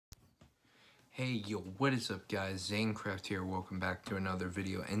Hey, yo, what is up, guys? Zanecraft here. Welcome back to another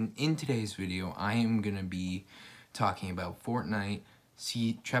video. And in today's video, I am going to be talking about Fortnite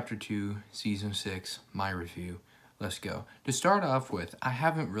Chapter 2, Season 6, my review. Let's go. To start off with, I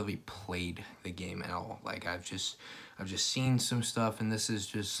haven't really played the game at all. Like, I've just seen some stuff, and this is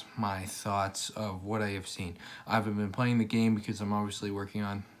just my thoughts of what I have seen. I haven't been playing the game because I'm obviously working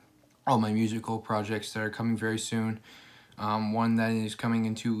on all my musical projects that are coming very soon. One that is coming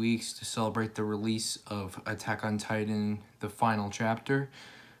in 2 weeks to celebrate the release of Attack on Titan, the final chapter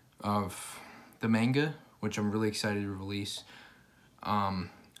of the manga, which I'm really excited to release. And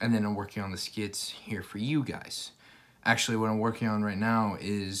then I'm working on the skits here for you guys. Actually, what I'm working on right now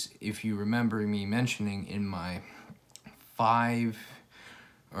is, if you remember me mentioning in my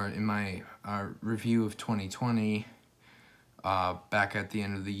review of 2020, back at the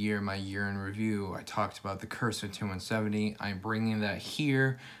end of the year, my year in review, I talked about the Curse of 2170. I'm bringing that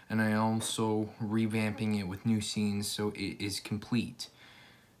here, and I'm also revamping it with new scenes so it is complete.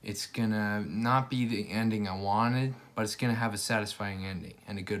 It's gonna not be the ending I wanted, but it's gonna have a satisfying ending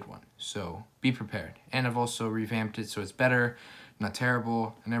and a good one. So be prepared. And I've also revamped it so it's better, not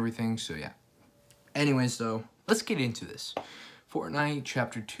terrible, and everything. So yeah. Anyways, though, let's get into this. Fortnite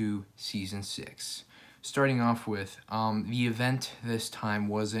Chapter 2, Season 6. Starting off with, the event this time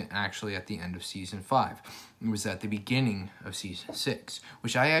wasn't actually at the end of Season 5. It was at the beginning of Season 6,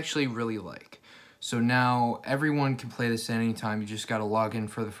 which I actually really like. So now everyone can play this at any time. You just got to log in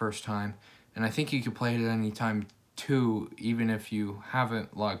for the first time. And I think you can play it at any time too, even if you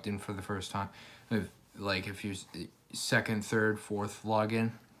haven't logged in for the first time. If you're second, third, fourth login.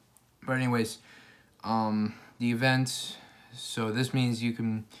 But anyways, the event, so this means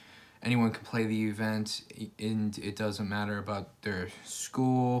anyone can play the event, and it doesn't matter about their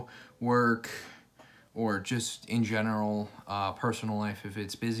school, work, or just in general personal life. If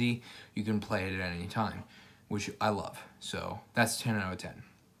it's busy, you can play it at any time, which I love. So that's 10 out of 10.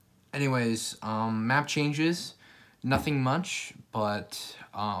 Anyways, map changes, nothing much, but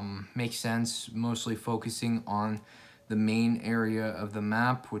makes sense, mostly focusing on the main area of the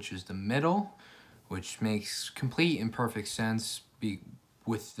map, which is the middle, which makes complete and perfect sense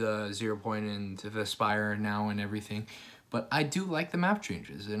with the 0 point and the spire now and everything. But I do like the map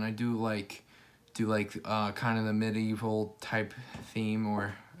changes, and I do like kind of the medieval type theme,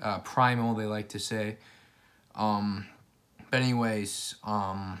 or primal, they like to say. But anyways,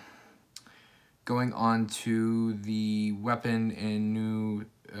 going on to the weapon and new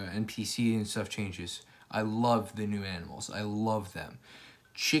NPC and stuff changes. I love the new animals. I love them.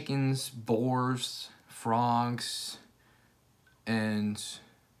 Chickens, boars, frogs, and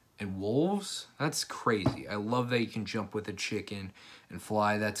wolves. That's crazy. I love that you can jump with a chicken and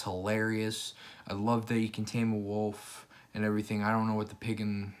fly. That's hilarious. I love that you can tame a wolf and everything. I don't know what the pig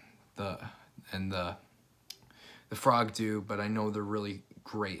and the frog do, but I know they're really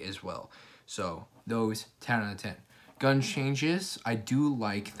great as well. So those 10 out of 10. Gun changes. I do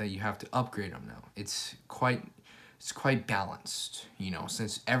like that you have to upgrade them now. It's quite balanced, you know,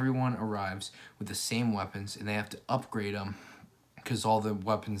 since everyone arrives with the same weapons and they have to upgrade them, because all the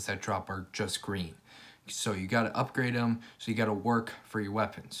weapons that drop are just green. So you got to upgrade them, so you got to work for your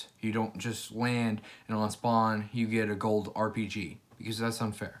weapons. You don't just land and on spawn you get a gold RPG, because that's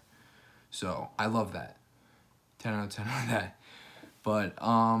unfair. So I love that. 10 out of 10 on that. But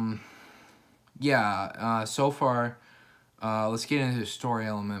yeah, so far, let's get into the story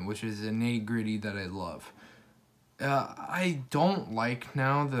element, which is a nitty-gritty that I love. I don't like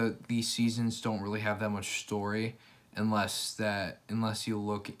now that these seasons don't really have that much story, unless you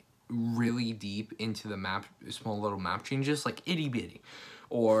look really deep into the map, small little map changes, like itty bitty,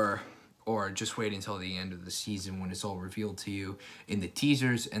 or just wait until the end of the season when it's all revealed to you in the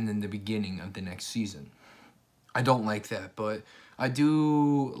teasers and then the beginning of the next season. I don't like that, but I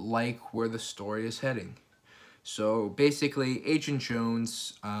do like where the story is heading. So basically, Agent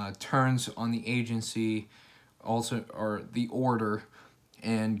Jones turns on the agency, or the Order,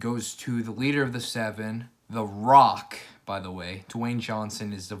 and goes to the leader of the Seven, The Rock, by the way. Dwayne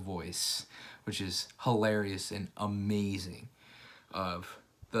Johnson is the voice, which is hilarious and amazing, of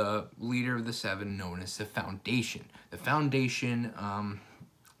the leader of the Seven, known as the Foundation. The Foundation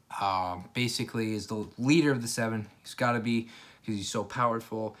basically is the leader of the Seven. He's got to be, because he's so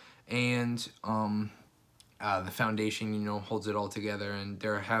powerful, and the Foundation, you know, holds it all together. And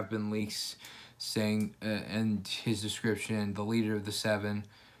there have been leaks saying, and his description, the leader of the Seven,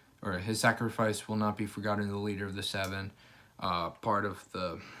 or his sacrifice will not be forgotten, the leader of the Seven, part of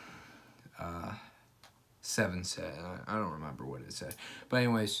the Seven said. I don't remember what it said, but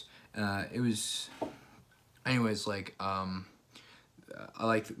anyways, I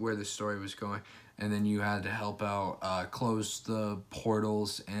like where the story was going. And then you had to help out, close the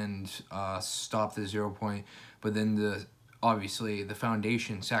portals and stop the 0 point. But then obviously the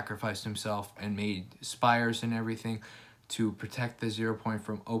Foundation sacrificed himself and made spires and everything to protect the 0 point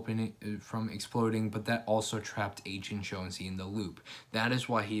from exploding, but that also trapped Agent Jonesy in the loop. That is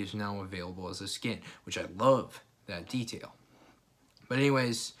why he is now available as a skin, which I love that detail. But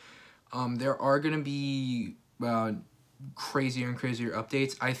anyways, there are going to be crazier and crazier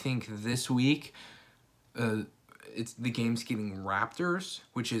updates. I think this week, the game's getting Raptors,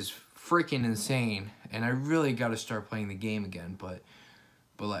 which is freaking insane, and I really got to start playing the game again, but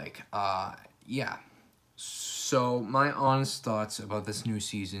like, yeah. So my honest thoughts about this new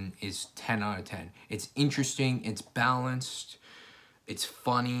season is 10 out of 10. It's interesting, it's balanced, it's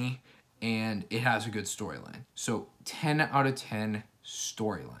funny, and it has a good storyline. So 10 out of 10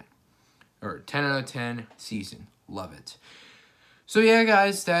 storyline. Or 10 out of 10 season. Love it. So yeah,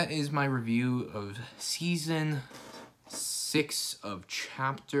 guys, that is my review of Season 6 of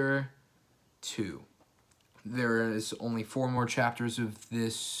Chapter 2. There is only 4 more chapters of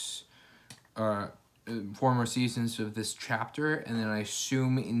this, 4 more seasons of this chapter, and then I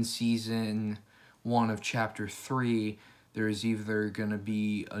assume in Season 1 of Chapter 3, there's either going to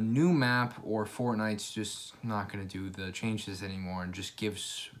be a new map or Fortnite's just not going to do the changes anymore and just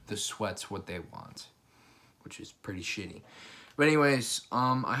gives the sweats what they want, which is pretty shitty. But anyways,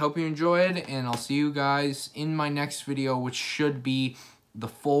 I hope you enjoyed, and I'll see you guys in my next video, which should be the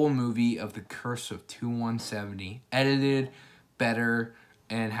full movie of The Curse of 2170, edited, better,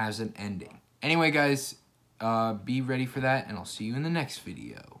 and has an ending. Anyway, guys, be ready for that, and I'll see you in the next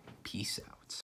video. Peace out.